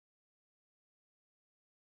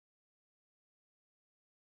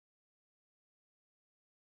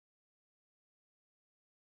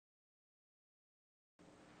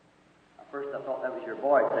First, I thought that was your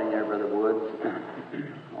voice sitting there, Brother Woods,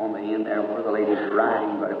 on the end there where the lady was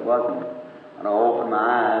riding, but it wasn't. When I opened my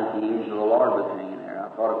eyes, the angel of the Lord was hanging there.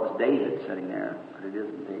 I thought it was David sitting there, but it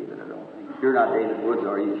isn't David, I don't think. You're not David Woods,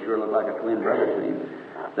 are you? You sure look like a twin brother to him,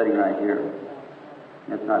 sitting right here.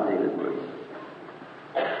 That's not David Woods.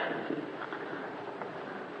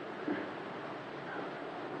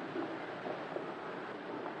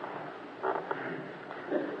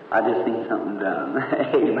 I just seen something done.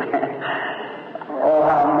 Amen. Oh,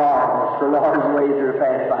 how marvelous. The Lord's ways are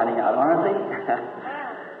fast finding out, aren't they?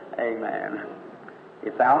 Amen.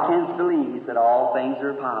 If thou canst believe that all things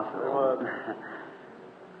are possible.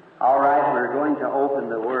 All right, we're going to open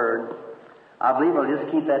the Word. I believe I'll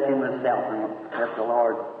just keep that to myself and let the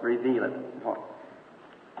Lord reveal it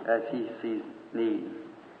as He sees need.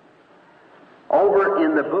 Over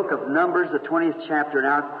in the book of Numbers, the 20th chapter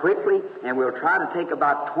now, quickly, and we'll try to take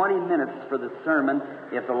about 20 minutes for the sermon,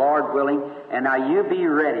 if the Lord willing. And now you be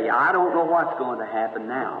ready. I don't know what's going to happen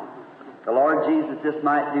now. The Lord Jesus just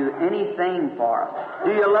might do anything for us.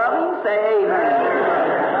 Do you love Him? Say amen.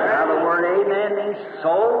 Now the word amen means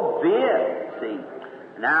so be it. See?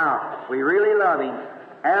 Now, we really love Him.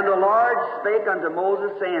 And the Lord spake unto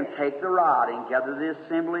Moses, saying, Take the rod, and gather the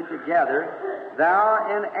assembly together, thou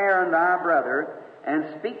and Aaron thy brother, and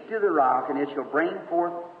speak to the rock, and it shall bring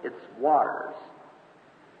forth its waters.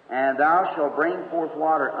 And thou shalt bring forth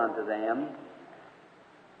water unto them,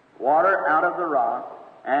 water out of the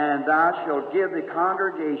rock, and thou shalt give the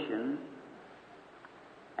congregation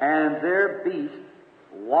and their beasts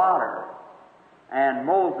water. And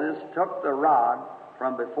Moses took the rod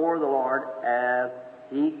from before the Lord as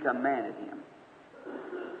He commanded him.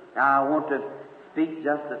 Now I want to speak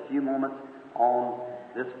just a few moments on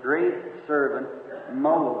this great servant,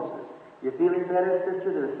 Moses. You feeling better,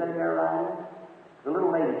 sister, that are sitting there riding? The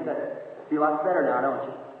little lady said, feel lots better now, don't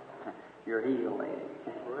you? You're healed, lady.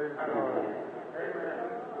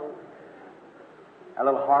 A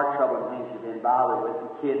little heart trouble and things you've been bothered with,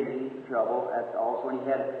 and kidney trouble. That's also when you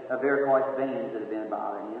had a varicose veins that have been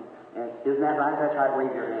bothering you. And isn't that right? That's right.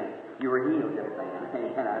 Wave your hand. You were healed, just saying.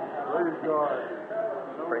 Praise God.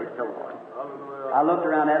 Praise the Lord. I looked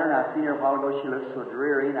around at her, and I seen her a while ago. She looked so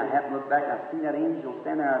dreary, and I happened to look back, and I seen that angel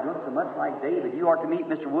standing there, and it looked so much like David. You ought to meet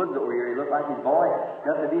Mr. Woods over here. He looked like his boy.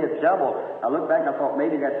 Got to be a double. I looked back, and I thought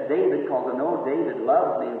maybe that's David, because I know David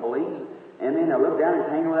loves me and believes. And then I looked down and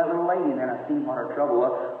hanging with that little lady, and then I seen what her trouble was.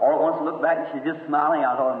 All at once I looked back, and she's just smiling.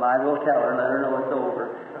 I thought I might as well tell her and let her know it's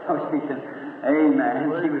over. So she said, amen.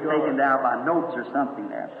 She was taken down by notes or something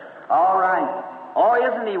there. All right. Oh,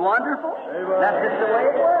 isn't He wonderful? Amen. That's just the way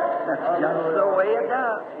it works. That's just the way it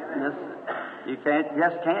does. You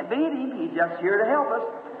can't beat Him. He's just here to help us.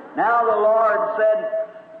 Now the Lord said,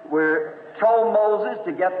 told Moses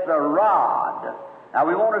to get the rod. Now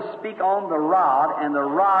we want to speak on the rod and the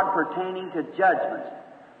rod pertaining to judgments.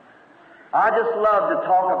 I just love to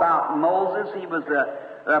talk about Moses. He was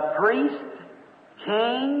a priest,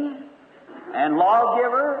 king, and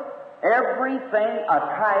lawgiver. Everything a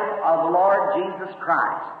type of the Lord Jesus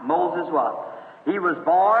Christ. Moses was. He was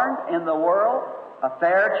born in the world a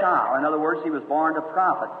fair child. In other words, he was born a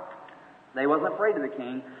prophet. They wasn't afraid of the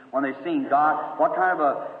king when they seen God. What kind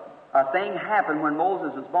of a thing happened when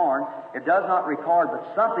Moses was born? It does not record,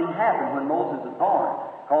 but something happened when Moses was born,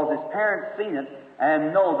 because his parents seen it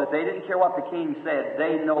and know that they didn't care what the king said.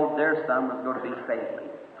 They know their son was going to be faithful.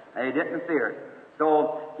 They didn't fear it.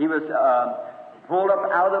 So he was pulled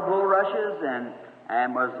up out of the bulrushes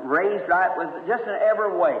and was raised right with just in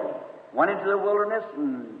every way. Went into the wilderness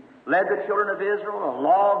and led the children of Israel, a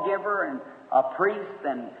lawgiver and a priest,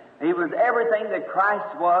 and he was everything that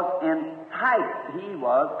Christ was in type. He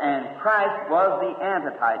was, and Christ was the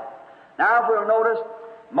antitype. Now, if we'll notice,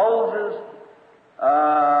 Moses,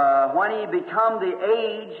 when he become the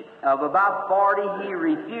age of about 40, he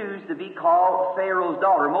refused to be called Pharaoh's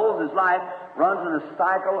daughter. Moses' life runs in a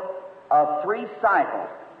cycle of 3 cycles.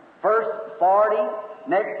 First 40,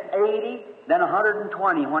 next 80, then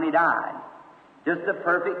 120 when he died. Just a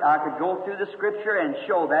perfect, I could go through the Scripture and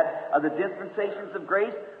show that of the dispensations of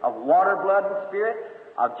grace, of water, blood, and Spirit,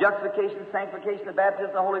 of justification, sanctification, the baptism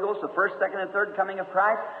of the Holy Ghost, the first, second, and third coming of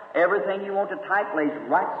Christ. Everything you want to type lays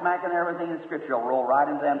right smack in everything in Scripture. Will roll right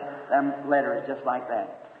into them letters just like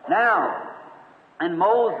that. Now, and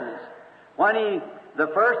Moses, when the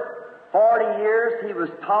first 40 years he was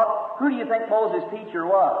taught, who do you think Moses' teacher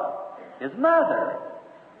was? His mother.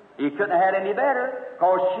 He couldn't have had any better,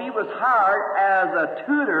 because she was hired as a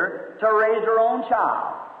tutor to raise her own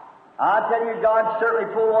child. I tell you, God certainly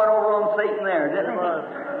pulled one over on Satan there, didn't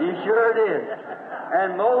he? He sure did.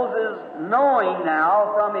 And Moses, knowing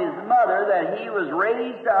now from his mother that he was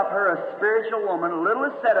raised up her a spiritual woman, a little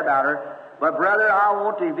is said about her, but brother, I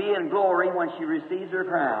want to be in glory when she receives her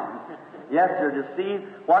crown. Yes, sir, to see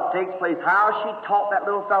what takes place, how she taught that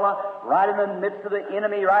little fella right in the midst of the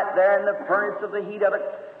enemy, right there in the furnace of the heat of it,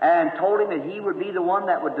 and told him that he would be the one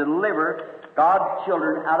that would deliver God's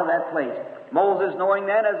children out of that place. Moses, knowing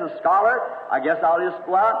then as a scholar, I guess I'll just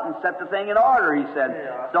go out and set the thing in order, he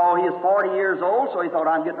said. So he is 40 years old, so he thought,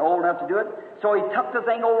 I'm getting old enough to do it. So he took the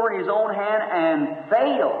thing over in his own hand and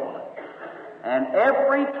failed. And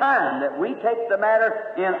every time that we take the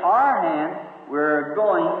matter in our hand, we're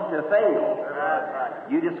going to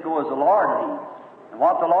fail. You just go as the Lord leads. And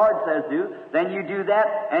what the Lord says do, then you do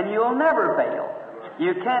that and you'll never fail.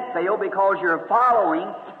 You can't fail because you're following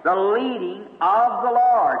the leading of the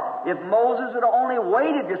Lord. If Moses had only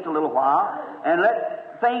waited just a little while and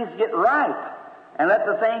let things get ripe and let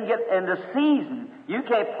the thing get into season, you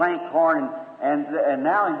can't plant corn and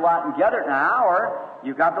now go out and gather it in an hour.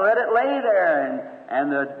 You've got to let it lay there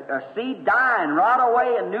and the seed die and rot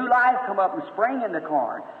away and new life come up and spring in the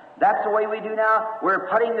corn. That's the way we do now. We're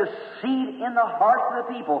putting the seed in the hearts of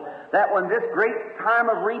the people, that when this great time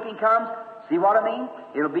of reaping comes, see what I mean?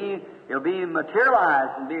 It'll be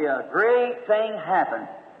materialized and be a great thing happen.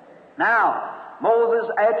 Now, Moses,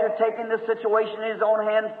 after taking the situation in his own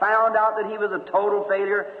hands, found out that he was a total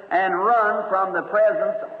failure and run from the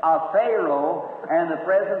presence of Pharaoh and the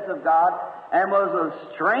presence of God, and was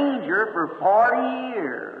a stranger for 40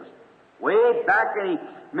 years. Way back, and he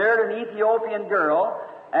married an Ethiopian girl,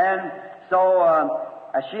 and so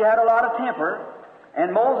she had a lot of temper,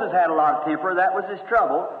 and Moses had a lot of temper. That was his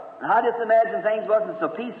trouble. And I just imagine things wasn't so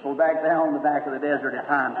peaceful back there on the back of the desert at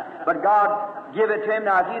times. But God give it to him.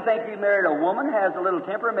 Now, if you think you married a woman who has a little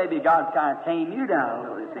temper, maybe God's kind of tame you down a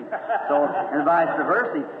little, you see. So, and vice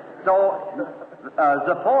versa. So,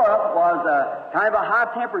 Zipporah was kind of a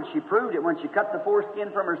high-tempered. She proved it when she cut the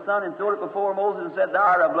foreskin from her son and threw it before Moses and said, "Thou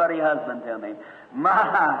art a bloody husband to me."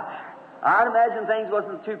 I'd imagine things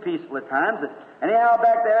wasn't too peaceful at times. But anyhow,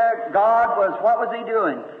 back there, God was, what was He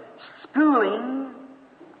doing? Schooling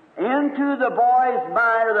into the boy's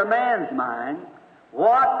mind, or the man's mind,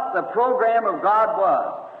 what the program of God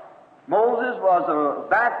was. Moses was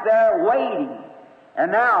back there waiting.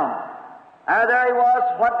 And now, there he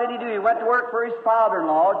was. What did he do? He went to work for his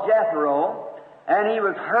father-in-law, Jethro, and he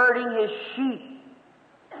was herding his sheep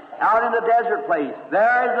out in the desert place.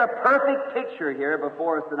 There is a perfect picture here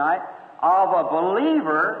before us tonight of a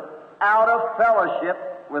believer out of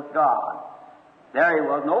fellowship with God. There he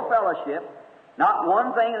was, no fellowship. Not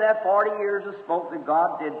one thing in that 40 years of spoke that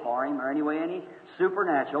God did for him, or anyway, any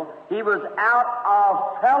supernatural. He was out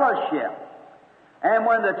of fellowship. And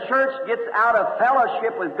when the church gets out of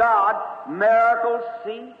fellowship with God, miracles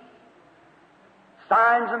cease,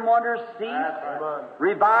 signs and wonders cease,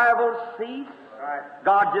 revivals cease.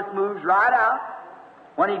 God just moves right out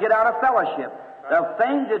when you get out of fellowship. The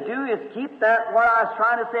thing to do is keep that, what I was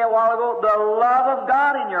trying to say a while ago, the love of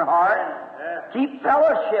God in your heart. Keep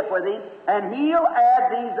fellowship with Him, and He'll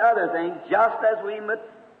add these other things just as we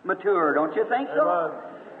mature. Don't you think so?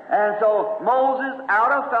 And so Moses,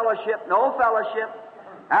 out of fellowship, no fellowship,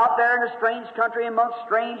 out there in a strange country amongst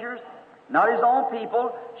strangers, not his own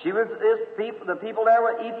people. She was the people there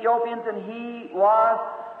were Ethiopians, and he was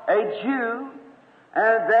a Jew,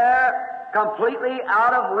 and they're completely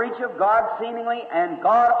out of reach of God seemingly, and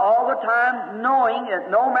God all the time knowing that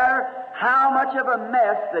no matter how much of a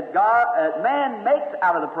mess that man makes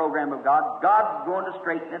out of the program of God, God's going to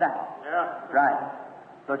straighten it out. Yeah. Right.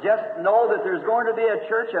 So just know that there's going to be a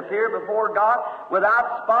church up here before God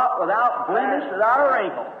without spot, without blemish, without a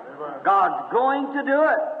wrinkle. God's going to do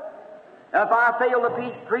it. If I fail to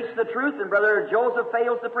preach the truth, and Brother Joseph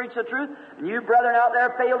fails to preach the truth, and you brethren out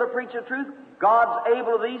there fail to preach the truth, God's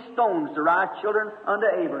able of these stones to rise children unto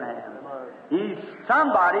Abraham.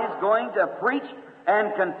 Somebody's going to preach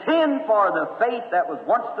and contend for the faith that was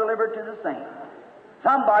once delivered to the saints.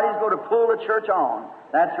 Somebody's going to pull the church on.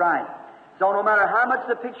 That's right. So no matter how much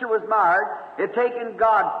the picture was marred, it's taken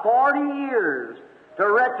God 40 years to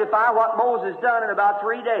rectify what Moses done in about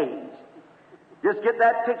 3 days. Just get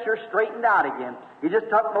that picture straightened out again. He just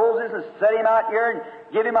took Moses and set him out here and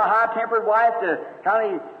give him a high-tempered wife to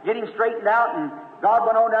kind of get him straightened out, and God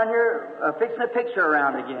went on down here fixing the picture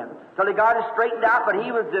around again. So he got it straightened out, but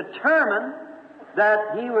he was determined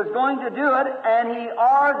that he was going to do it, and he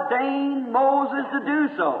ordained Moses to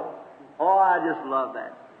do so. Oh, I just love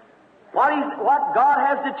that. What God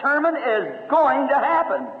has determined is going to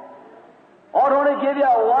happen. Oh, don't it give you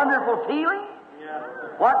a wonderful feeling? Yeah.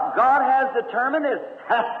 What God has determined, it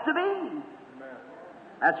has to be.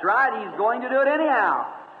 That's right. He's going to do it anyhow.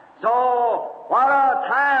 So, what a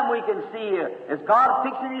time we can see as God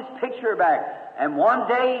fixing His picture back. And one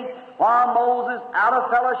day, while Moses, out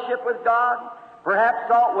of fellowship with God, perhaps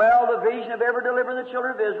thought, well, the vision of ever delivering the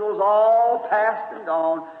children of Israel is all past and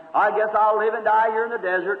gone. I guess I'll live and die here in the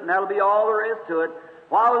desert, and that'll be all there is to it.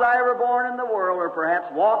 Why was I ever born in the world? Or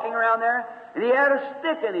perhaps walking around there, and he had a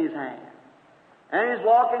stick in his hand. And he's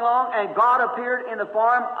walking along, and God appeared in the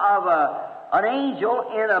form of an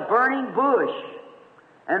angel in a burning bush.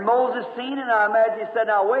 And Moses seen it, and I imagine he said,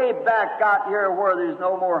 now way back out here where there's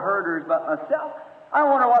no more herders but myself, I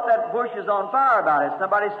wonder what that bush is on fire about. Has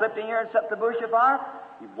somebody slipped in here and set the bush afire?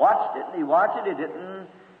 He watched it, and he watched it, he didn't.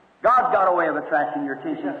 God's got a way of attracting your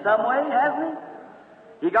attention some way, hasn't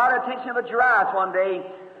He? He got the attention of a Jairus one day,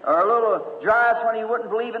 or a little Jairus when he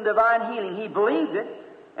wouldn't believe in divine healing. He believed it,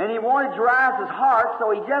 and he wanted Jairus' heart,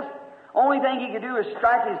 so he just, only thing he could do is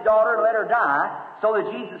strike his daughter and let her die, so that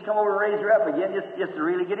Jesus come over and raise her up again, just to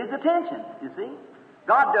really get his attention, you see?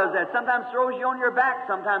 God does that. Sometimes throws you on your back,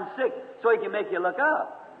 sometimes sick, so He can make you look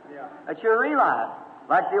up. Yeah. That you realize.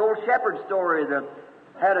 Like the old shepherd story that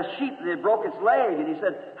had a sheep that broke its leg, and he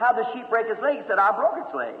said, how'd the sheep break its leg? He said, I broke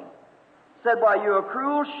its leg. He said, why, you're a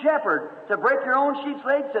cruel shepherd to break your own sheep's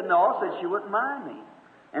leg? He said, no. Said, she wouldn't mind me.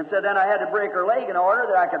 And said, then I had to break her leg in order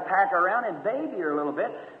that I could pack her around and baby her a little bit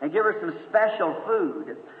and give her some special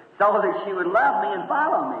food so that she would love me and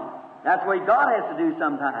follow me. That's what God has to do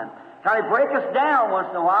sometimes. Kind of break us down once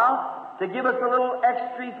in a while to give us a little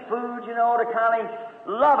extra food, to kind of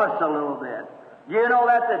love us a little bit. You know,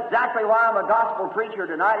 that's exactly why I'm a gospel preacher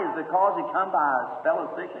tonight, is because He come by a spell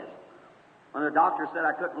of sickness. When the doctor said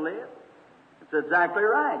I couldn't live, it's exactly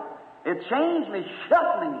right. It changed me,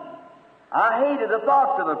 shook me. I hated the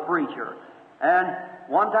thoughts of a preacher. And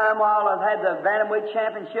one time while I had the Bantamweight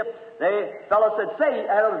Championship, the fellow said, say,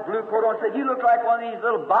 I had a blue coat on, said, you look like one of these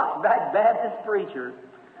little box-back Baptist preachers.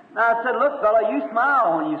 Now I said, look, fellow, you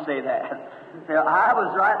smile when you say that. So I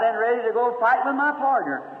was right then ready to go fight with my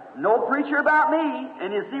partner. No preacher about me.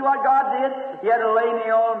 And you see what God did? He had to lay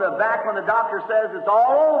me on the back when the doctor says it's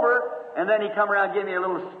all over. And then He come around and give me a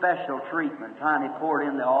little special treatment. Finally poured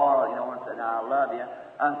in the oil, and said, now, I love you.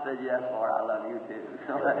 I said, yes, Lord, I love you too.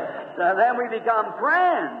 So then we become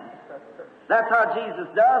friends. That's how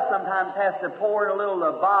Jesus does. Sometimes has to pour in a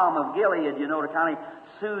little balm of Gilead, to kind of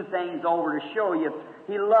soothe things over, to show you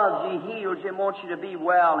He loves you, He heals you, and wants you to be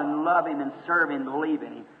well and love Him and serve Him and believe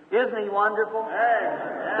in Him. Isn't He wonderful?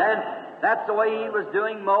 Then that's the way He was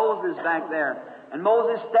doing Moses back there. And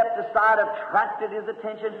Moses stepped aside, attracted his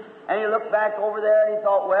attention, and he looked back over there and he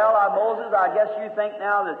thought, well, Moses, I guess you think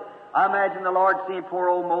now that, I imagine the Lord seeing poor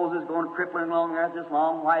old Moses going crippling along there with this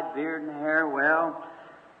long white beard and hair. Well,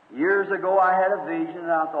 years ago I had a vision,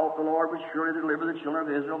 and I thought the Lord would surely deliver the children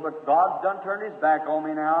of Israel, but God's done turned His back on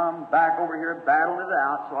me now. I'm back over here battling it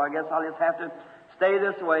out, so I guess I'll just have to stay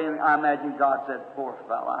this way. And I imagine God said, poor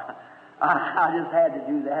fella, I just had to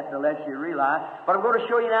do that to let you realize. But I'm going to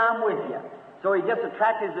show you now I'm with you. So he just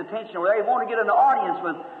attracted his attention over there. He wanted to get an audience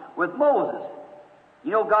with Moses.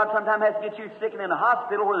 You know, God sometimes has to get you sick and in a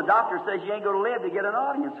hospital where the doctor says you ain't going to live to get an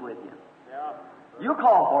audience with you. Yeah. You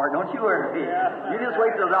call for it, don't you worry. Yeah. You just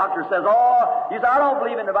wait till the doctor says, you say, I don't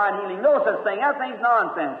believe in divine healing. No such thing. That thing's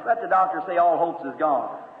nonsense. Let the doctor say all hopes is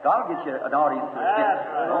gone. God will get you an audience with you.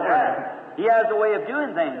 Right. He has a way of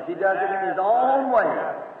doing things. He does it in His own way.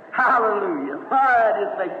 Hallelujah. That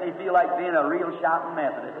just makes me feel like being a real shouting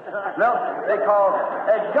Methodist. No,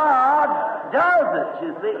 because God does it,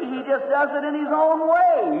 you see. He just does it in His own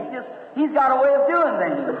way. He's got a way of doing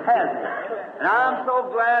things, hasn't He? And I'm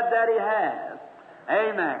so glad that He has.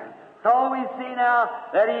 Amen. So we see now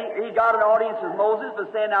that he got an audience with Moses,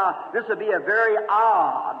 but saying now this would be a very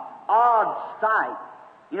odd sight.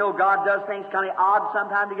 You know, God does things kind of odd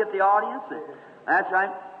sometimes to get the audience. That's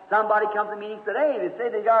right. Somebody comes to me and said, hey, they say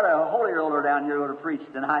they got a holy roller down here to preach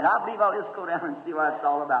tonight. I believe I'll just go down and see what it's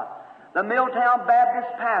all about. The Milltown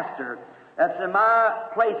Baptist pastor that's in my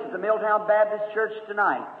place at the Milltown Baptist Church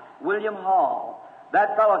tonight, William Hall.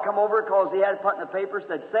 That fellow come over because he had it put in the paper,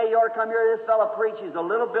 said, say you ought to come here, this fellow preaches a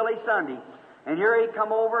little Billy Sunday. And here he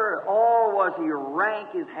come over, was he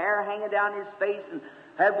rank, his hair hanging down his face, and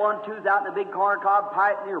had one tooth out in a big corncob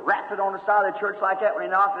pipe, and he wrapped it on the side of the church like that. When he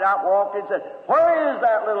knocked it out, walked in, and said, where is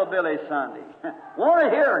that little Billy Sunday? Want to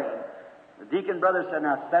hear him. The deacon brother said,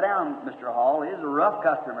 now sit down, Mr. Hall. He's a rough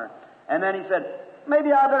customer. And then he said,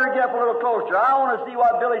 maybe I better get up a little closer. I want to see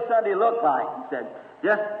what Billy Sunday looked like. He said,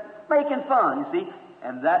 just making fun, you see.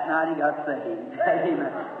 And that night he got saved. Amen.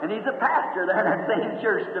 And he's a pastor there in that same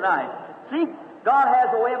church tonight. See, God has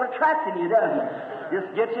a way of attracting you, doesn't He?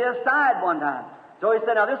 just get you aside one time. So he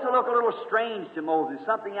said, now this will look a little strange to Moses,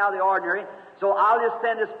 something out of the ordinary. So I'll just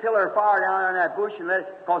send this pillar of fire down there in that bush and let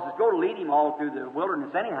it, because it's going to lead him all through the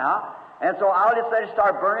wilderness anyhow. And so I'll just let it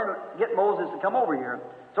start burning, get Moses to come over here.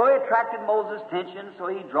 So he attracted Moses' attention, so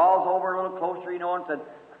he draws over a little closer, and said,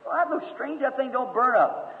 well, that looks strange, that thing don't burn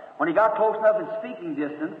up. When he got close enough in speaking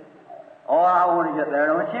distance, I want to get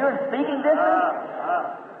there, don't you? In speaking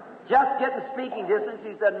distance? Just getting speaking distance,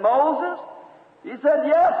 he said, Moses? He said,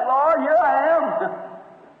 yes, Lord, here I am.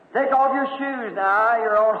 Take off your shoes now,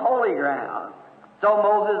 you're on holy ground. So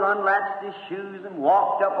Moses unlatched his shoes and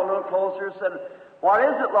walked up a little closer and said, what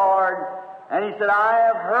is it, Lord? And he said,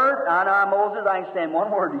 I have heard, now Moses, I ain't saying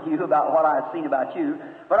one word to you about what I've seen about you,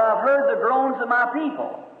 but I've heard the groans of my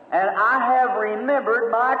people, and I have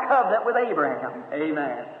remembered my covenant with Abraham.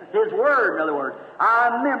 Amen. His word, in other words. I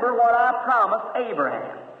remember what I promised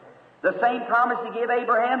Abraham. The same promise he gave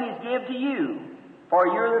Abraham, he's give to you, for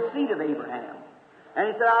you're the seed of Abraham. And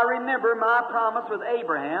he said, I remember my promise with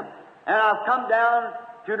Abraham, and I've come down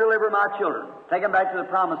to deliver my children. Take them back to the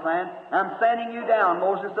promised land. I'm sending you down.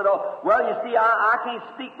 Moses said, oh, well, you see, I can't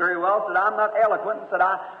speak very well. Said, I'm not eloquent. Said,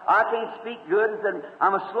 I can't speak good. Said,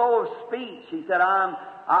 I'm a slow of speech. He said,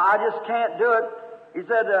 I just can't do it. He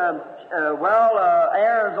said,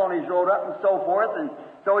 Aaron's on his road up and so forth. And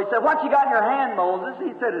so he said, what you got in your hand, Moses?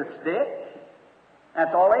 He said, a stick.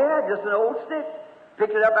 That's all he had, just an old stick.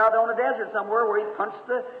 Picked it up out on the desert somewhere where he punched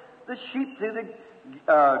the sheep through the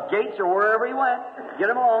gates or wherever he went. Get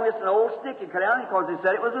him along. It's an old stick he cut down because he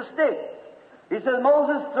said it was a stick. He said,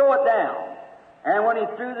 Moses, throw it down. And when he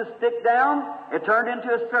threw the stick down, it turned into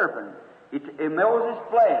a serpent. Moses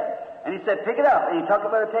fled. And he said, pick it up. And he took it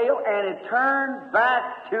by the tail, and it turned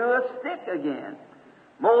back to a stick again.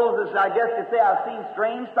 Moses, I guess you say, I've seen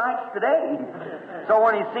strange sights today. So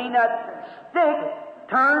when he seen that stick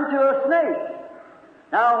turn to a snake.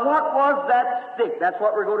 Now, what was that stick? That's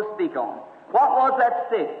what we're going to speak on. What was that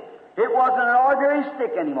stick? It wasn't an ordinary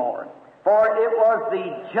stick anymore, for it was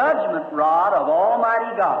the judgment rod of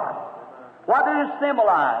Almighty God. What did it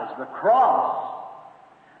symbolize? The cross.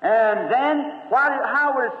 And then,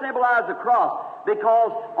 how would it symbolize the cross?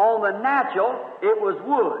 Because on the natural, it was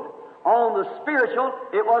wood. On the spiritual,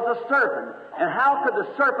 it was a serpent. And how could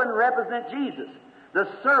the serpent represent Jesus? The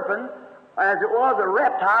serpent, as it was a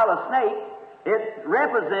reptile, a snake, it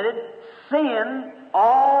represented sin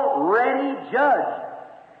already judged.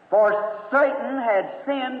 For Satan had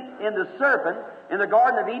sinned in the serpent in the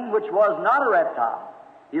Garden of Eden, which was not a reptile.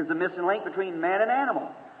 He was the missing link between man and animal.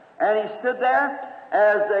 And he stood there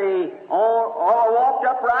as all walked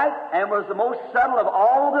upright and was the most subtle of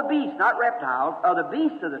all the beasts, not reptiles, of the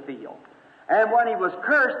beasts of the field. And when he was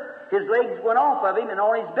cursed, his legs went off of him, and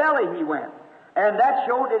on his belly he went. And that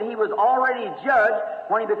showed that he was already judged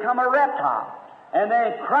when he became a reptile. And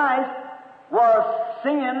then Christ was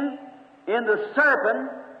sin in the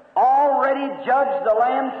serpent, already judged the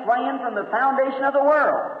lamb slain from the foundation of the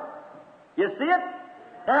world. You see it?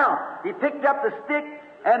 Now, he picked up the stick,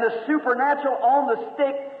 and the supernatural on the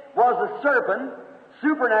stick was a serpent.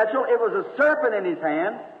 Supernatural, it was a serpent in his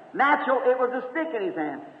hand. Natural, it was a stick in his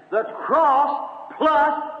hand. The cross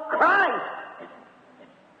plus Christ.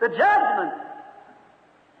 The judgment.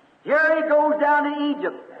 Here he goes down to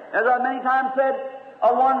Egypt. As I many times said,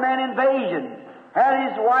 a one-man invasion.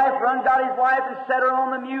 Had his wife, got his wife and set her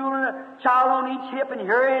on the mule and a child on each hip, and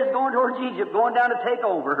here he is going towards Egypt, going down to take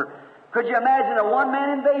over. Could you imagine a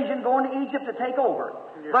one-man invasion going to Egypt to take over?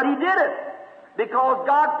 Yeah. But he did it because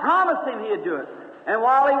God promised him he'd do it. And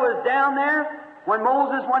while he was down there, when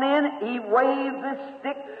Moses went in, he waved this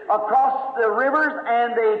stick across the rivers,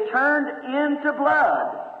 and they turned into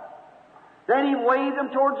blood. Then he waved them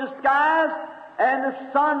towards the skies, and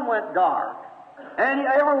the sun went dark. And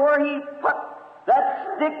everywhere he put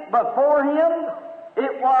that stick before him,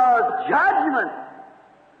 it was judgment.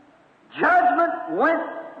 Judgment went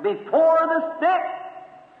before the stick,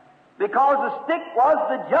 because the stick was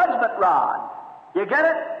the judgment rod. You get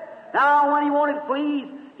it? Now, when he wanted fleas,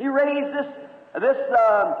 he raised this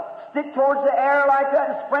stick towards the air like that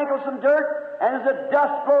and sprinkled some dirt, and as the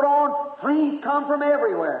dust flowed on, fleas come from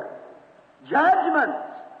everywhere. Judgment.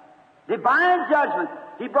 Divine judgment.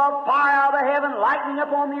 He brought fire out of heaven, lightning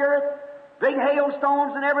up on the earth, big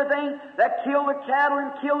hailstones and everything that killed the cattle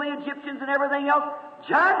and killed the Egyptians and everything else.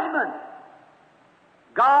 Judgment.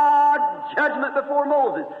 God's judgment before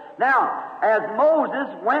Moses. Now, as Moses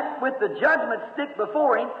went with the judgment stick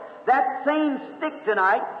before him, that same stick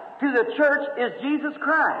tonight to the church is Jesus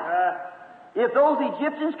Christ. If those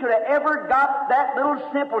Egyptians could have ever got that little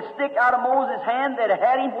simple stick out of Moses' hand, they'd have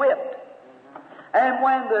had him whipped. And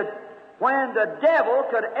when when the devil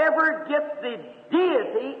could ever get the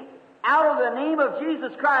deity out of the name of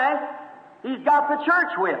Jesus Christ, he's got the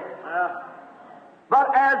church whipped.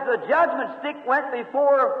 But as the judgment stick went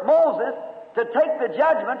before Moses to take the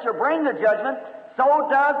judgments or bring the judgment, so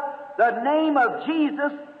does the name of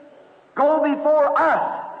Jesus go before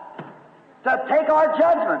us to take our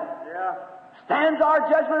judgment. Stands our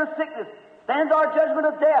judgment of sickness, stands our judgment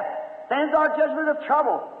of death, stands our judgment of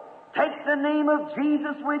trouble. Take the name of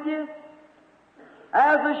Jesus with you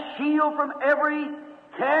as a shield from every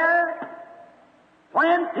care.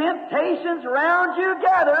 When temptations around you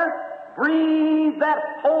gather, breathe that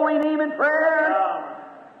holy name in prayer.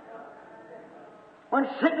 When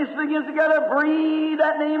sickness begins to gather, breathe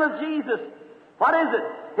that name of Jesus. What is it?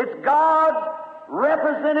 It's God's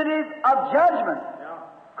representative of judgment.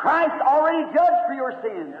 Christ already judged for your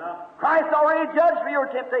sins. Christ already judged for your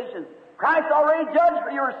temptations. Christ already judged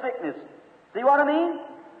for your sickness. See what I mean?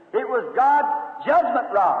 It was God's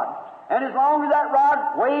judgment rod. And as long as that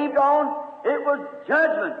rod waved on, it was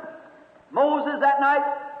judgment. Moses that night,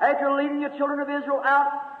 after leading the children of Israel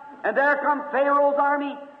out, and there come Pharaoh's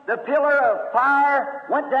army, the pillar of fire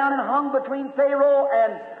went down and hung between Pharaoh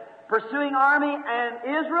and pursuing army and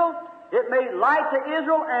Israel. It made light to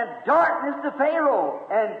Israel and darkness to Pharaoh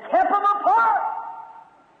and kept them apart.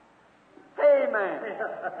 Amen.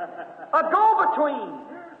 A go-between.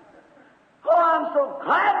 Oh, I'm so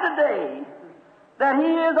glad today that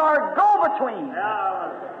He is our go-between.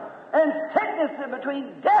 And sickness in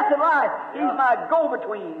between death and life, He's my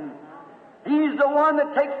go-between. He's the one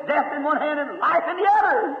that takes death in one hand and life in the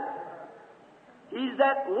other. He's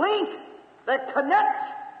that link that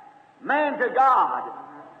connects man to God.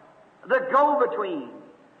 The go-between.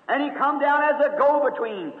 And He come down as a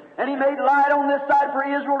go-between. And He made light on this side for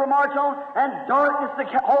Israel to march on, and darkness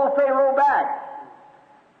to hold Pharaoh back.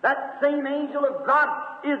 That same angel of God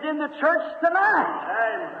is in the church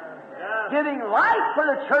tonight. Giving light for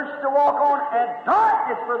the church to walk on, and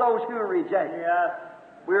darkness for those who reject.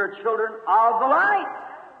 We're children of the light.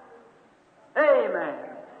 Amen.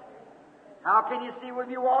 How can you see when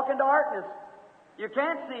you walk in darkness? You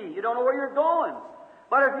can't see. You don't know where you're going.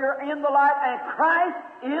 But if you're in the light, and Christ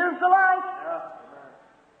is the light,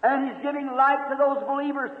 and He's giving light to those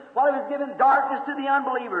believers while He was giving darkness to the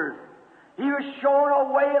unbelievers. He was showing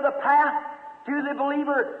a way of the path to the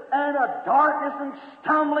believer and a darkness and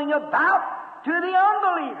stumbling about to the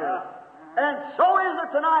unbeliever. And so is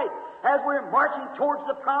it tonight. As we're marching towards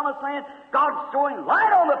the promised land, God's showing light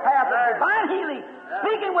on the path of divine healing,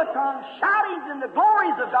 speaking with tongues, shouting in the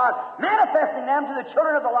glories of God, manifesting them to the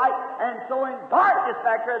children of the light, and sowing darkness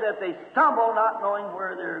back there that they stumble, not knowing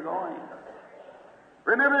where they're going.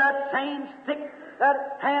 Remember that same stick,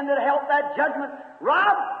 that hand that held that judgment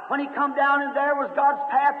rod? When He come down, and there was God's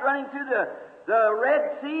path running through the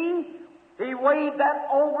Red Sea, He waved that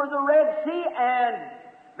over the Red Sea, and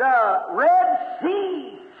the Red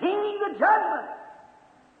Sea, seeing the judgment,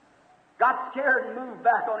 got scared and moved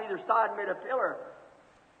back on either side and made a pillar.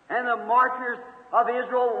 And the marchers of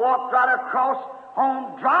Israel walked right across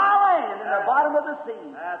on dry land in the bottom of the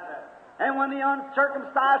sea. And when the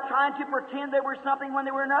uncircumcised, trying to pretend they were something when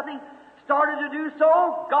they were nothing, started to do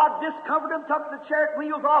so, God discomforted them, took the chariot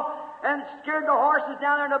wheels off, and scared the horses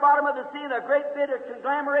down there in the bottom of the sea, and a great bit of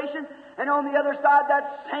conglomeration. And on the other side,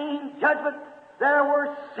 that same judgment, there were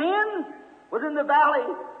sin was in the valley.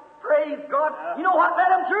 Praise God. You know what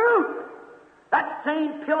led them through? That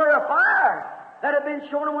same pillar of fire that had been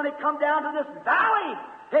shown them when it come down to this valley.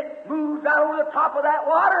 It moved out over the top of that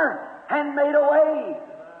water and made a way.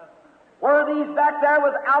 Where these back there,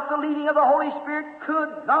 without the leading of the Holy Spirit,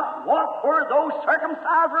 could not walk where those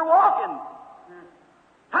circumcised were walking.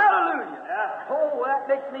 Hallelujah. Oh, that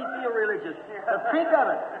makes me feel religious. To think of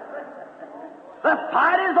it. The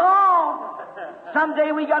fight is on.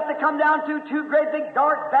 Someday we got to come down to two great big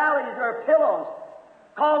dark valleys or pillows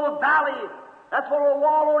called the valley. That's what a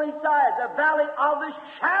wall on each side. The valley of the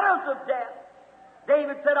shadows of death.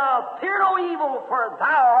 David said, I'll fear no evil, for Thou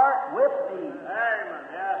art with me. Amen.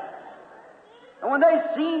 Yes. And when they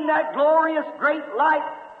seen that glorious great light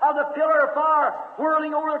of the pillar of fire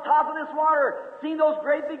whirling over the top of this water, seen those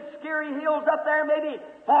great big scary hills up there, maybe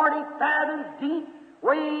 40 fathoms deep,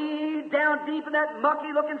 way down deep in that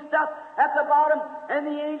mucky-looking stuff at the bottom, and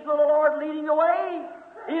the angel of the Lord leading the way.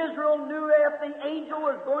 Israel knew if the angel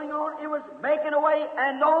was going on, it was making a way,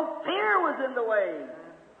 and no fear was in the way.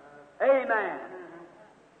 Amen.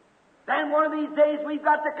 Then one of these days we've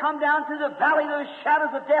got to come down to the valley of the shadows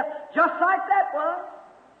of death, just like that was.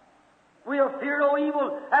 We'll fear no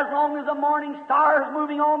evil as long as the morning star is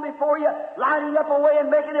moving on before you, lighting up a way and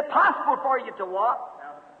making it possible for you to walk.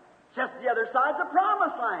 Just the other side of the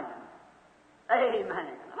promised land. Amen.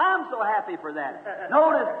 I'm so happy for that.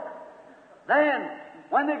 Notice, then,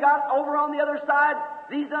 when they got over on the other side,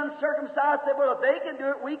 these uncircumcised said, well, if they can do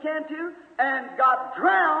it, we can too, and got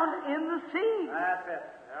drowned in the sea. That's it.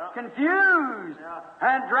 Yeah. Confused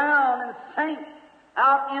and drowned and sank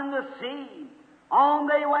out in the sea. On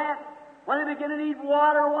they went. When they began to need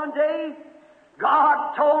water one day,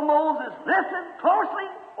 God told Moses, listen closely.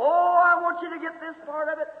 Oh, I want you to get this part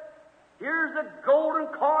of it. Here's the golden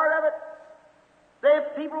cord of it.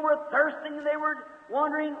 People were thirsting and they were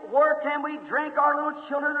wondering, where can we drink? Our little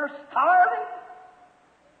children are starving.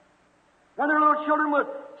 When their little children were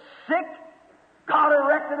sick, God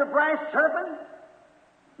erected a brass serpent,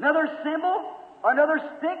 another symbol, another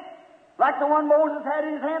stick, like the one Moses had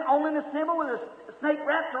in his hand, only the symbol with a snake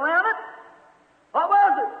wrapped around it. What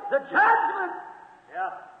was it? The judgment.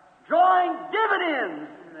 Yeah. Drawing dividends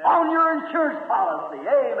on your insurance policy.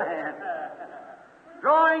 Amen.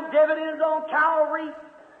 Drawing dividends on Calvary.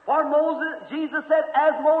 For Moses, Jesus said,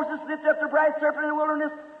 as Moses lifted up the brass serpent in the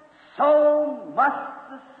wilderness, so must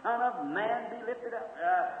the Son of Man be lifted up.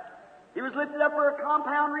 Yeah. He was lifted up for a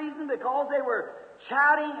compound reason, because they were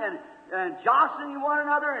shouting and jostling one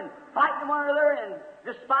another and fighting one another and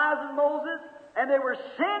despising Moses, and they were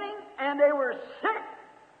sinning and they were sick.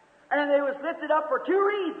 And they was lifted up for two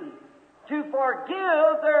reasons: to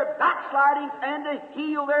forgive their backslidings and to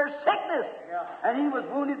heal their sickness. Yeah. And He was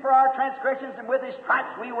wounded for our transgressions, and with His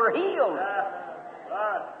stripes we were healed.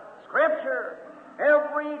 Scripture,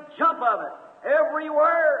 every jump of it, every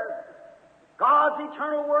word, God's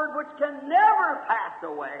eternal Word which can never pass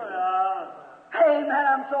away. Amen.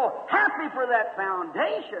 I'm so happy for that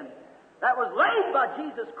foundation that was laid by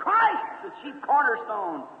Jesus Christ, the chief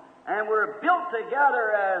cornerstone, and we're built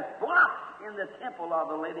together as blocks in the temple of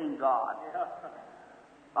the living God.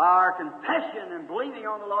 Our confession and believing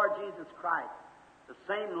on the Lord Jesus Christ, the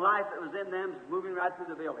same life that was in them is moving right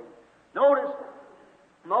through the building. Notice,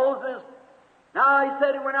 Moses, now he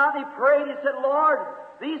said, he went out and he prayed. He said, Lord,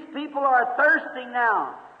 these people are thirsting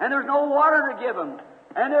now, and there's no water to give them,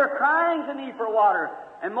 and they're crying to me for water.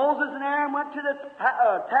 And Moses and Aaron went to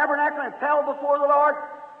the tabernacle and fell before the Lord,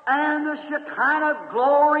 and the Shekinah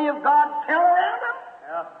glory of God fell around them.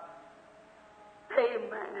 Yeah.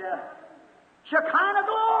 Amen. Yeah. Shekinah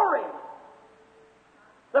glory.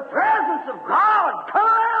 The presence of God come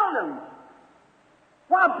around them.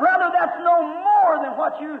 Why, brother, that's no more than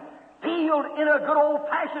what you feel in a good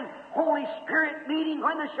old-fashioned Holy Spirit meeting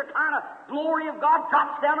when the Shekinah glory of God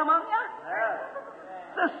drops down among you. Yeah.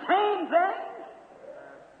 It's the same thing.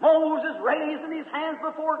 Moses raising his hands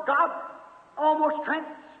before God, almost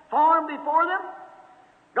transformed before them.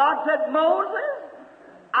 God said, Moses,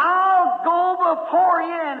 I'll go before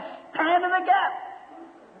you and stand in the gap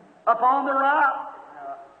upon the rock.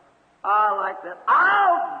 I like that.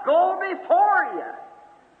 I'll go before you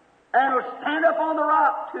and will stand up on the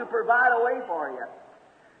rock to provide a way for you.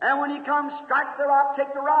 And when you come, strike the rock,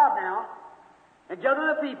 take the rod now, and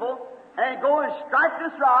gather the people, and go and strike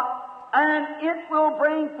this rock, and it will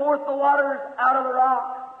bring forth the waters out of the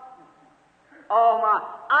rock. Oh my,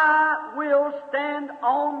 I will stand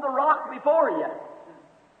on the rock before you.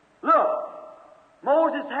 Look,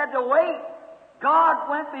 Moses had to wait. God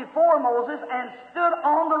went before Moses and stood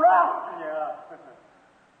on the rock. Yeah.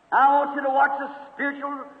 I want you to watch the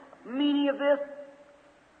spiritual meaning of this.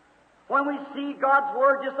 When we see God's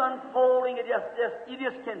Word just unfolding, you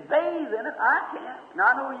just can bathe in it. I can, and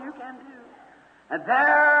I know you can too. And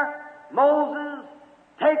there, Moses,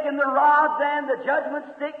 taking the rod then, the judgment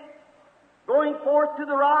stick, going forth to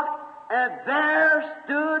the rock, and there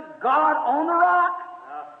stood God on the rock.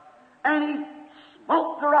 And He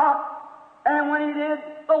smote the rock, and when He did,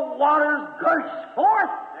 the waters gushed forth.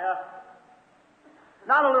 Yeah.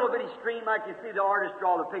 Not a little bitty stream like you see the artist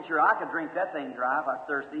draw the picture. I could drink that thing dry if I was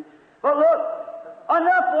thirsty. But look,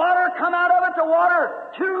 enough water come out of it to water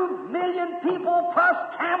 2 million people plus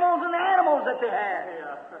camels and animals that they had.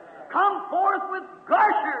 Yeah. Come forth with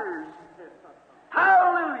gushers.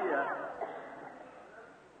 Hallelujah.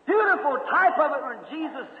 Beautiful type of it when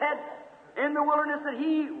Jesus said in the wilderness that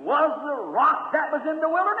He was the rock that was in the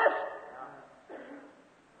wilderness.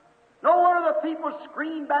 No wonder the people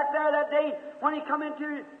screamed back there that day when He come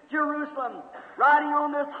into Jerusalem riding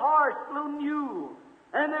on this horse, little mule.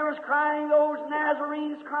 And they was crying, those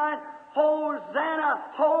Nazarenes crying, Hosanna,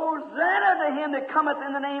 Hosanna to Him that cometh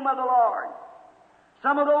in the name of the Lord.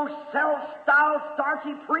 Some of those self-styled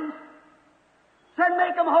starchy priests said,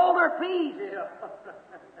 make them hold their peace. Yeah.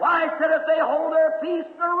 Why, said, if they hold their peace,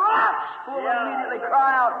 the rocks will immediately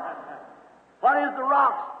cry out. What is the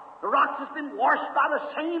rocks? The rocks has been washed by the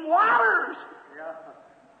same waters.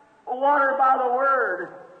 Yeah. Water by the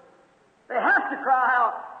Word. They have to cry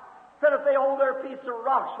out. Said if they hold their peace, the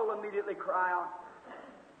rocks will immediately cry out.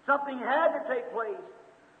 Something had to take place.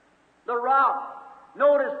 The rock.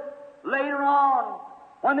 Notice later on,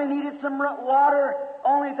 when they needed some water,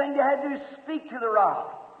 only thing they had to do is speak to the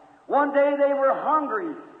rock. One day they were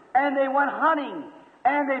hungry, and they went hunting,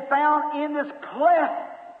 and they found in this cleft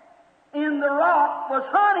in the rock was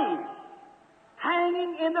honey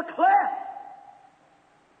hanging in the cleft.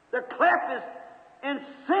 The cleft is in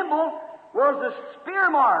symbol was the spear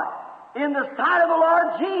mark in the side of the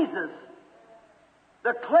Lord Jesus.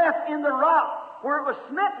 The cleft in the rock where it was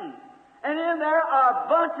smitten. And in there a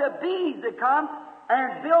bunch of bees that come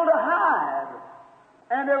and build a hive.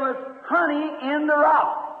 And there was honey in the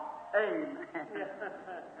rock. Amen.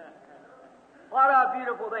 What a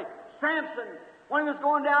beautiful thing. Samson, when he was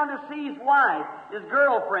going down to see his wife, his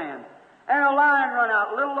girlfriend, and a lion run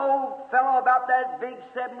out, a little old fellow about that big,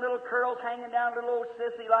 7 little curls hanging down, little old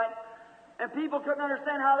sissy like, and people couldn't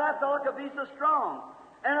understand how that fellow could be so strong.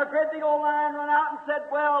 And a great big old lion run out and said,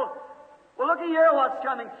 well, look here what's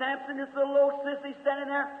coming, Samson. This little old sissy standing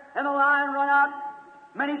there, and the lion run out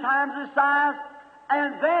many times his size.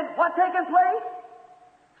 And then, what taken place?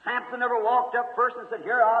 Samson never walked up first and said,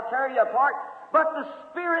 here, I'll tear you apart. But the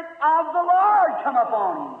Spirit of the Lord come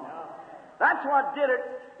upon him. That's what did it.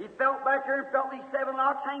 He felt back here and felt these 7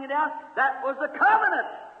 locks hanging down. That was the covenant.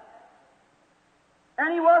 And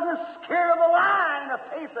he wasn't scared of the lion in the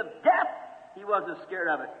face of death. He wasn't scared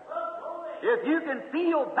of it. If you can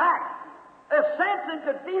feel back, if Samson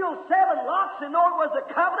could feel 7 locks and know it was the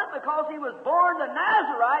covenant because he was born the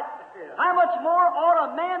Nazarite, how much more ought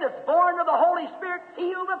a man that's born of the Holy Spirit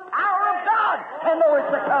feel the power of God and know it's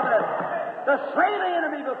the covenant? To slay the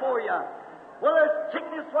enemy before you. Whether it's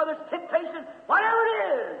sickness, whether it's temptation, whatever it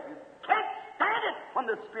is, you can't stand it when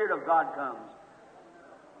the Spirit of God comes.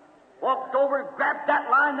 Walked over and grabbed that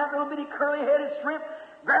line, that little bitty curly-headed shrimp,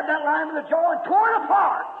 grabbed that line in the jaw and tore it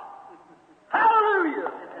apart.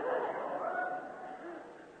 Hallelujah!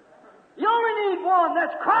 You only need one,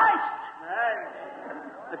 that's Christ.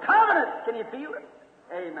 The covenant, can you feel it?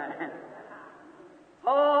 Amen.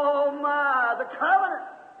 Oh my, the covenant.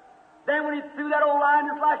 Then when he threw that old line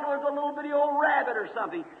just like it was a little bitty old rabbit or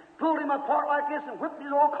something, pulled him apart like this and whipped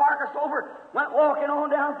his old carcass over, went walking on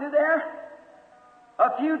down through there.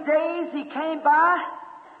 A few days he came by,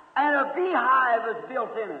 and a beehive was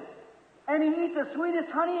built in it. And he eat the sweetest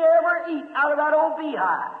honey he ever eat out of that old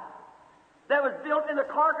beehive that was built in the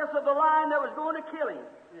carcass of the lion that was going to kill him.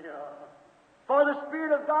 Yeah. For the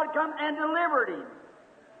Spirit of God come and delivered him.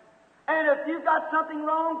 And if you've got something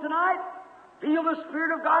wrong tonight, feel the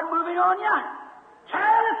Spirit of God moving on you. Tear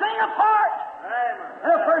the thing apart. Amen.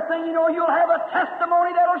 And the first thing you know, you'll have a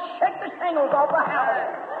testimony that'll shake the shingles off the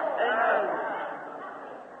house. Amen.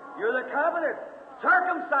 You're the covenant,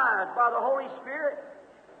 circumcised by the Holy Spirit.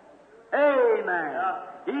 Amen.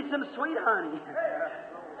 Yeah. Eat some sweet honey.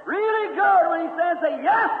 Really good when he says, say,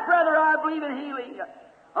 yes, brother, I believe in healing.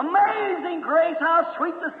 Amazing grace, how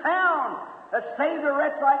sweet the sound that saved a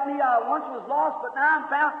wretch like me. I once was lost, but now I'm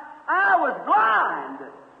found. I was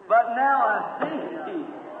blind, but now I see.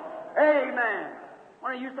 Amen.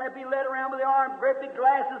 When I used to be led around with the arm, great big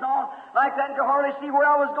glasses on, like that, and could hardly see where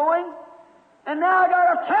I was going. And now I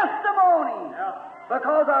got a testimony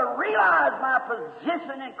because I realized my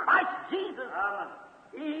position in Christ Jesus.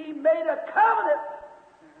 He made a covenant,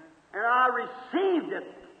 and I received it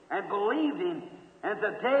and believed Him. And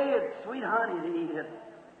today it's sweet honey to eat it.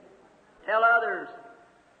 Tell others.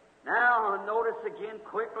 Now, notice again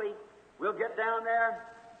quickly. We'll get down there.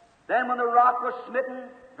 Then when the rock was smitten,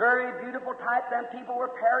 very beautiful type, then people were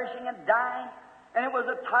perishing and dying. And it was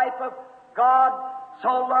a type of God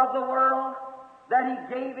so loved the world that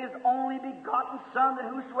He gave His only begotten Son, that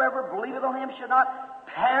whosoever believeth on Him should not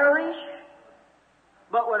perish,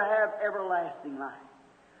 but would have everlasting life.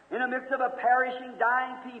 In the midst of a perishing,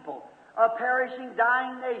 dying people, a perishing,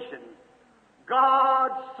 dying nation,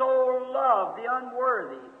 God so loved the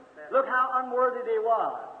unworthy. Look how unworthy they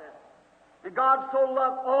was. And God so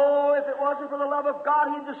loved, oh, if it wasn't for the love of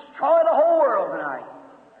God, He'd destroy the whole world tonight.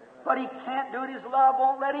 But He can't do it. His love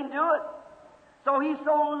won't let Him do it. So He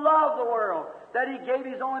so loved the world that He gave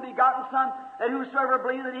His only begotten Son, that whosoever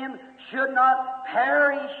believeth in Him should not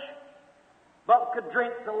perish, but could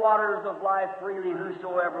drink the waters of life freely,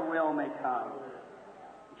 whosoever will may come.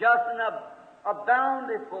 Just a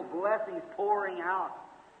bountiful blessings pouring out.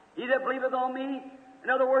 He that believeth on me, in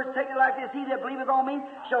other words, take it like this, he that believeth on me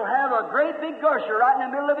shall have a great big gusher right in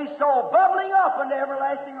the middle of his soul, bubbling up into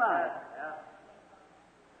everlasting life.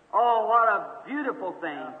 Oh, what a beautiful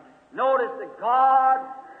thing. Notice that God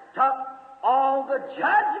took all the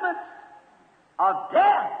judgments of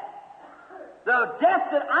death the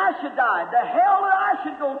death that I should die, the hell that I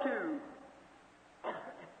should go to.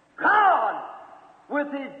 God, with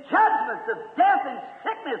His judgments of death and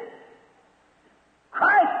sickness,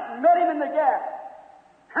 Christ met Him in the gap,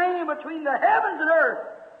 hanging between the heavens and earth,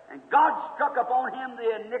 and God struck upon Him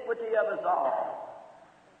the iniquity of us all.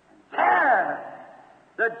 And there,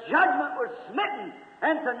 the judgment was smitten,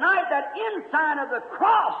 and tonight that ensign of the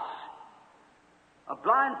cross, a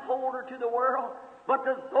blindfolder to the world, but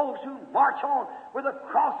to those who march on with a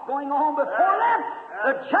cross going on before them,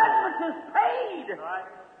 the judgment is paid.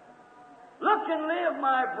 Look and live,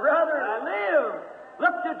 my brother, live.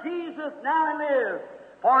 Look to Jesus now and live.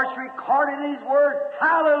 For it's recorded in His Word,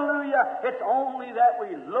 hallelujah, it's only that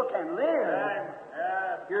we look and live.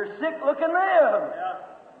 If you're sick, look and live.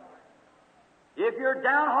 If you're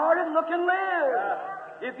downhearted, look and live.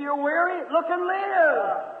 If you're weary, look and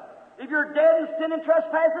live. If you're dead in sin and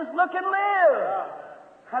trespasses, look and live.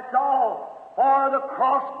 That's all. For the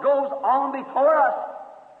cross goes on before us.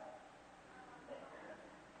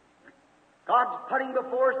 God's putting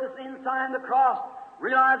before us this ensign, the cross,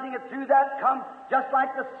 realizing it through that come, just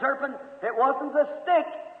like the serpent, it wasn't the stick,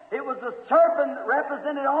 it was the serpent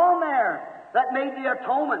represented on there that made the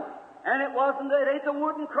atonement. And it ain't the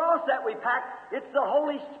wooden cross that we packed, it's the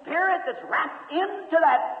Holy Spirit that's wrapped into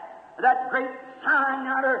that great sign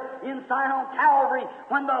inside on Calvary,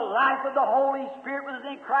 when the life of the Holy Spirit was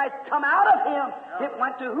in Christ come out of Him. It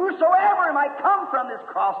went to whosoever might come from this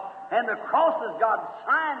cross. And the cross is God's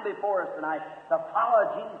sign before us tonight to follow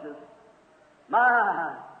Jesus.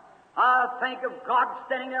 I think of God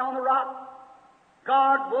standing there on the rock.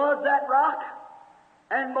 God was that rock.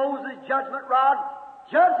 And Moses' judgment rod.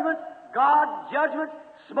 Judgment, God, judgment,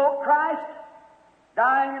 smote Christ,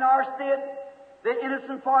 dying in our stead, the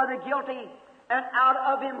innocent for the guilty, and out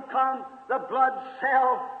of Him come the blood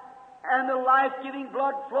cell, and the life-giving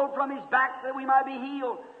blood flowed from His back that we might be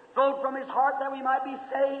healed, flowed from His heart that we might be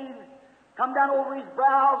saved, come down over His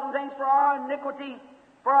brows and things for our iniquity,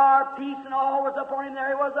 for our peace, and all was upon Him. There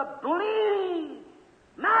He was, a bleeding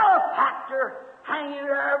malefactor hanging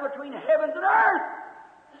there between heavens and earth,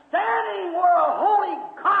 standing where a holy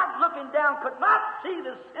God looking down could not see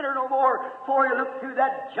the sinner no more, for He looked through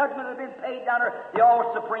that judgment that had been paid down there, the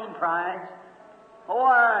all-supreme prize. Oh,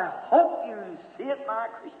 I hope you see it, my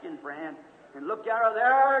Christian friend, and look down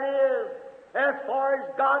there it is. As far as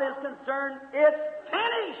God is concerned, it's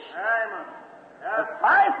finished. Amen. The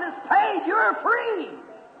price is paid. You're free.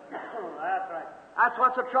 That's right. That's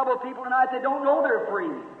what's the trouble with people tonight. They don't know they're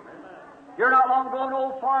free. Here not long ago, an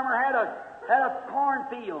old farmer had a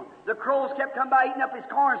cornfield. The crows kept coming by eating up his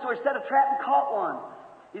corn, so he set a trap and caught one.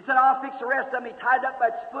 He said, I'll fix the rest of them. He tied up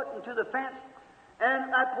that foot into the fence,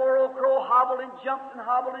 and that poor old crow hobbled and jumped and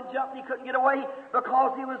hobbled and jumped, and he couldn't get away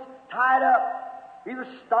because he was tied up. He was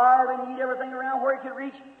starving. He'd eat everything around where he could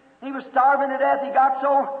reach. He was starving to death. He got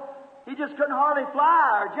so he just couldn't hardly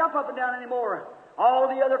fly or jump up and down anymore. All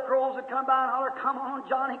the other crows would come by and holler, come on,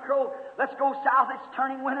 Johnny Crow, let's go south. It's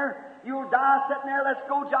turning winter. You'll die sitting there. Let's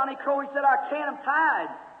go, Johnny Crow. He said, I can't. I'm tied.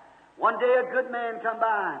 One day a good man come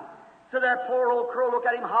by. So that poor old crow looked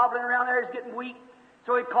at him hobbling around there. He's getting weak.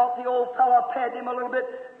 So he caught the old fellow, patted him a little bit,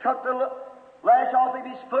 took the lash off of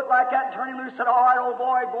his foot like that and turned him loose. Said, all right, old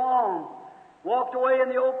boy, go on. Walked away,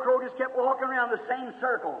 and the old crow just kept walking around the same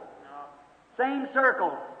circle. Same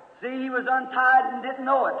circle. See, he was untied and didn't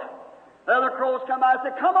know it. The other crows come by and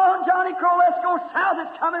said, come on, Johnny Crow, let's go south.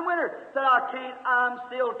 It's coming winter. Said, I can't. I'm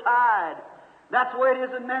still tied. That's the way it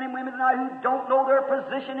is with men and women tonight who don't know their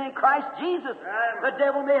position in Christ Jesus. The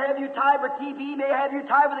devil may have you tied with TB. He may have you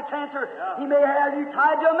tied with a cancer. He may have you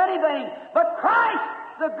tied to many things. But Christ,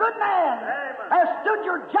 the good man, has stood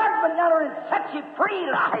your judgment now and set you free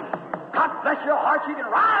tonight. God bless your heart. You can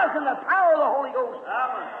rise in the power of the Holy Ghost.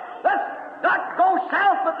 Let's not go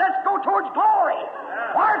south, but let's go towards glory.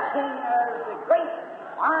 Marching as the great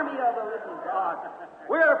army of the living God.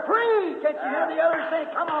 We're free. Can't you hear the others say,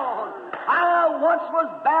 come on. I once was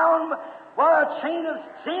bound by a chain of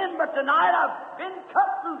sin, but tonight I've been cut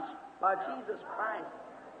loose by Jesus Christ.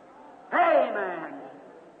 Amen.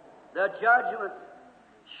 The judgment.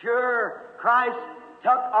 Sure, Christ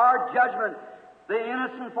took our judgment. The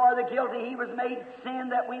innocent for the guilty. He was made sin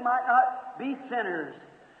that we might not be sinners.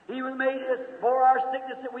 He was made for our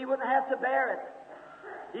sickness that we wouldn't have to bear it.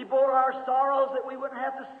 He bore our sorrows that we wouldn't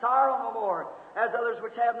have to sorrow no more, as others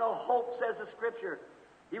which have no hope, says the Scripture.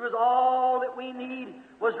 He was all that we need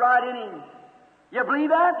was right in Him. You believe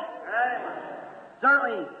that? Amen.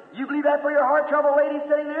 Certainly. You believe that for your heart trouble, lady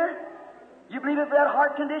sitting there? You believe it for that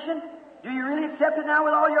heart condition? Do you really accept it now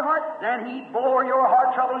with all your heart? Then He bore your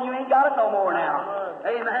heart trouble and you ain't got it no more now.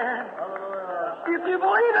 Amen. If you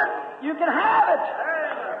believe it, You can have it.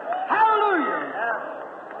 Hallelujah.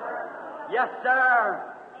 Yes, sir.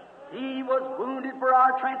 He was wounded for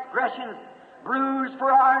our transgressions, bruised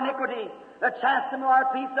for our iniquity. The chastisement of our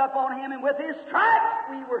peace upon him, and with his stripes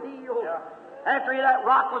we were healed. After that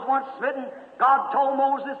rock was once smitten, God told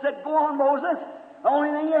Moses, said, "Go on, Moses. The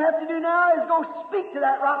only thing you have to do now is go speak to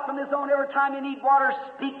that rock from this on. Every time you need water,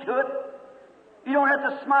 speak to it. You don't have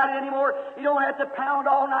to smite it anymore. You don't have to pound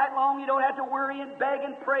all night long. You don't have to worry and beg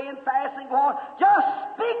and pray and fast and go on. Just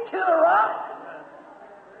speak to the rock.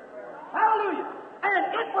 Hallelujah.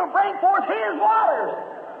 And it will bring forth his waters.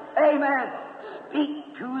 Amen.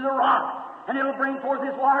 Speak to the rock, and it'll bring forth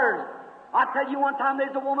his waters. I tell you, one time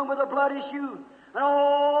there's a woman with a blood issue, and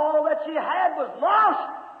all that she had was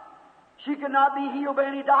lost. She could not be healed by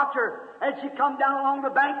any doctor. And she come down along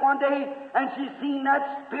the bank one day, and she seen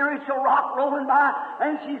that spiritual rock rolling by,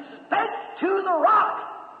 and she spake to the rock.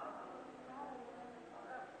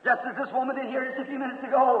 Just as this woman did here just a few minutes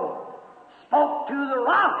ago. Spoke to the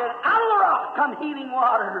rock, and out of the rock come healing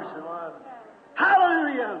waters.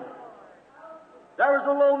 Hallelujah. There was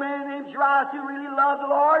a little man named Jairus who really loved the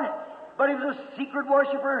Lord, but he was a secret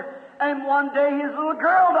worshiper, and one day his little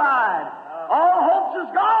girl died. All hopes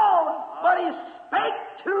is gone, but he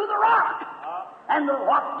spake to the rock, and the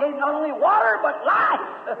rock gave not only water, but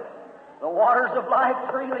life. The waters of life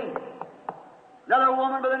freely. Another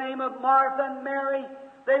woman by the name of Martha and Mary,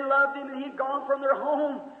 they loved him, and he'd gone from their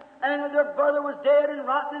home, and their brother was dead and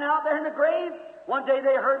rotting out there in the grave. One day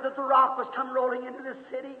they heard that the rock was come rolling into the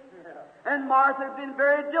city. And Martha had been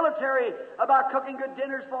very dilatory about cooking good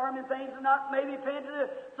dinners for him and things, and not maybe paying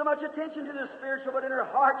so much attention to the spiritual, but in her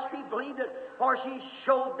heart she believed it, for she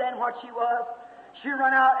showed then what she was. She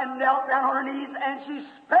ran out and knelt down on her knees, and she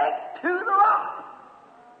spake to the rock.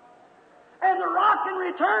 And the rock in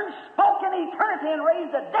return spoke in eternity and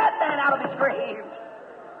raised a dead man out of his grave.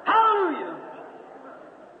 Hallelujah!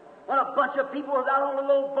 When a bunch of people was out on a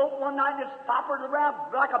little boat one night and just stoppered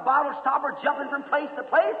around like a bottle stopper, jumping from place to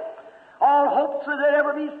place, all hopes that they'd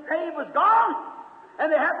ever be saved was gone,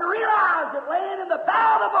 and they had to realize that laying in the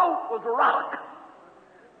bow of the boat was a rock.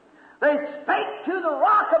 They spake to the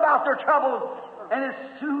rock about their troubles, and it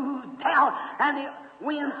soothed down, and the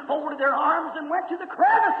winds folded their arms and went to the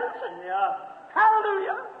crevices.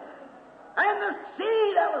 Hallelujah! And the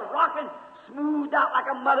sea that was rocking smoothed out like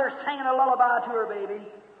a mother singing a lullaby to her baby.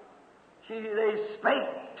 They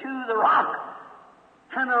spake to the rock,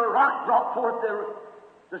 and the rock brought forth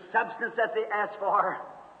the substance that they asked for.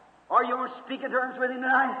 Are you on speaking terms with him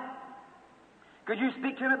tonight? Could you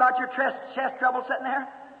speak to him about your chest trouble sitting there?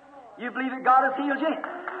 You believe that God has healed you?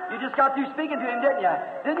 You just got through speaking to him, didn't you?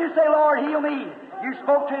 Didn't you say, "Lord, heal me"? You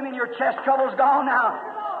spoke to him and your chest trouble's gone now.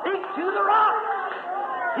 Speak to the rock.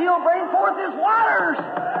 He'll bring forth his waters.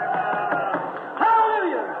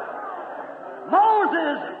 Hallelujah.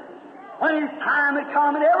 Moses, when his time had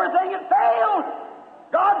come and everything had failed,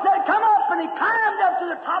 God said, "Come up," and he climbed up to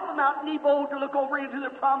the top of Mount Nebo to look over into the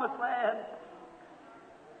promised land.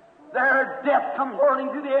 There death come whirling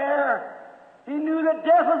through the air. He knew that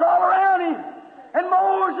death was all around him. And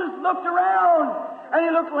Moses looked around, and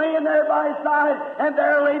he looked laying there by his side, and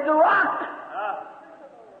there lay the rock.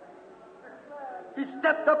 He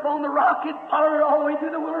stepped up on the rock. He'd followed it all the way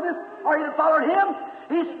through the wilderness, or he'd followed him.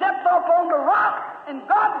 He stepped up on the rock, and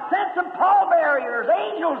God sent some pallbearers,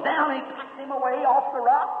 angels down, and he packed him away off the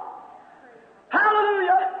rock.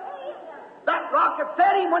 Hallelujah! That rock had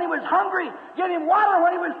fed him when he was hungry, gave him water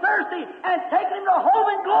when he was thirsty, and taken him to home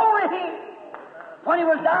in glory when he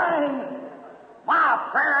was dying. My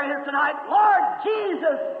prayer is tonight, Lord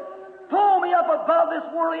Jesus, pull me up above this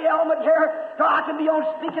worldly element here so I can be on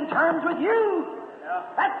speaking terms with you.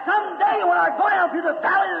 That someday when I go down through the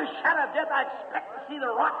valley of the shadow of death, I expect to see the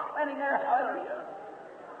rock standing there. Hallelujah.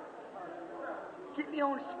 Keep me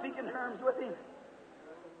on speaking terms with him.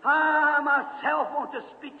 I myself want to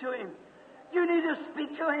speak to him. You need to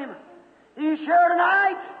speak to him. He's here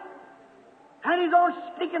tonight. And he's on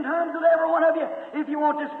speaking terms with every one of you. If you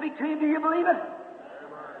want to speak to him, do you believe it?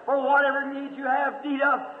 For whatever needs you have need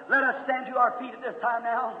of, let us stand to our feet at this time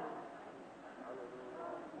now.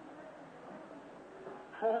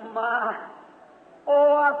 Oh, my.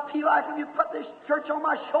 Oh, I feel like if you put this church on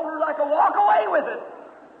my shoulders, I could walk away with it.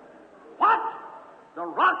 What? The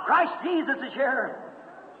rock Christ Jesus is here.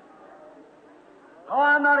 Oh,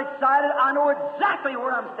 I'm not excited. I know exactly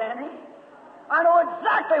where I'm standing. I know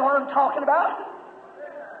exactly what I'm talking about.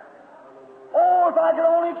 Oh, if I could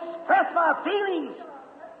only express my feelings.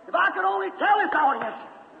 If I could only tell this audience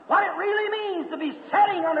what it really means to be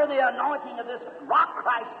sitting under the anointing of this rock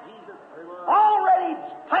Christ Jesus. Already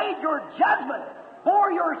paid your judgment,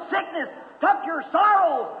 bore your sickness, took your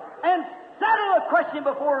sorrows, and settle the question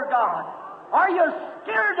before God. Are you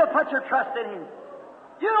scared to put your trust in Him?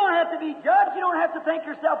 You don't have to be judged. You don't have to think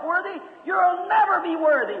yourself worthy. You'll never be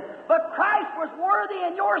worthy. But Christ was worthy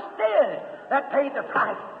in your stead. That paid the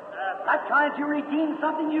price. That's trying to redeem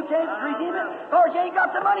something you can't redeem it because you ain't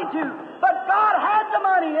got the money to. But God had the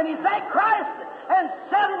money, and He sent Christ and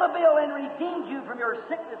settled the bill and redeemed you from your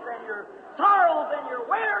sickness and your sorrows and your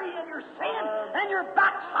weary and your sin and your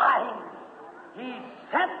backsliding. He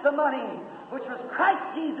sent the money, which was Christ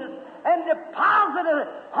Jesus, and deposited it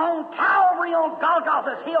on Calvary on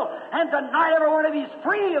Golgotha's hill. And tonight every one of you is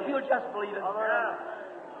free if you'll just believe it.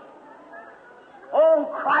 Oh,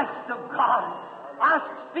 Christ of God, I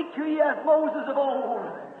speak to you as Moses of old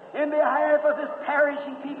in behalf of this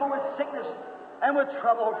perishing people with sickness and with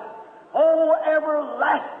trouble. Oh,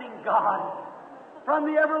 everlasting God, from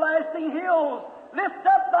the everlasting hills, lift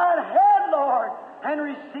up thine head, Lord, and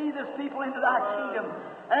receive this people into thy kingdom.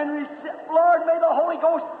 And Lord, may the Holy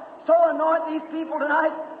Ghost so anoint these people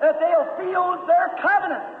tonight that they'll feel their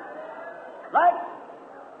covenant like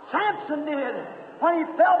Samson did when he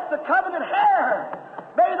felt the covenant hair.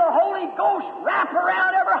 May the Holy Ghost wrap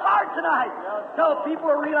around every heart tonight so people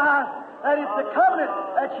will realize that it's the covenant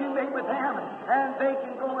that you made with them, and they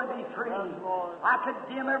can go and be free. I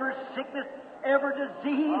condemn every sickness, every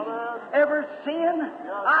disease, every sin.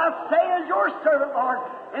 I say as your servant, Lord,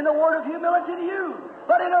 in the word of humility to you,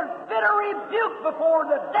 but in a bitter rebuke before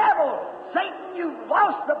the devil. Satan, you've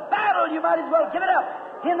lost the battle. You might as well give it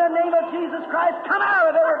up. In the name of Jesus Christ, come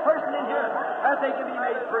out of every person in here that they can be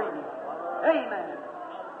made free. Amen.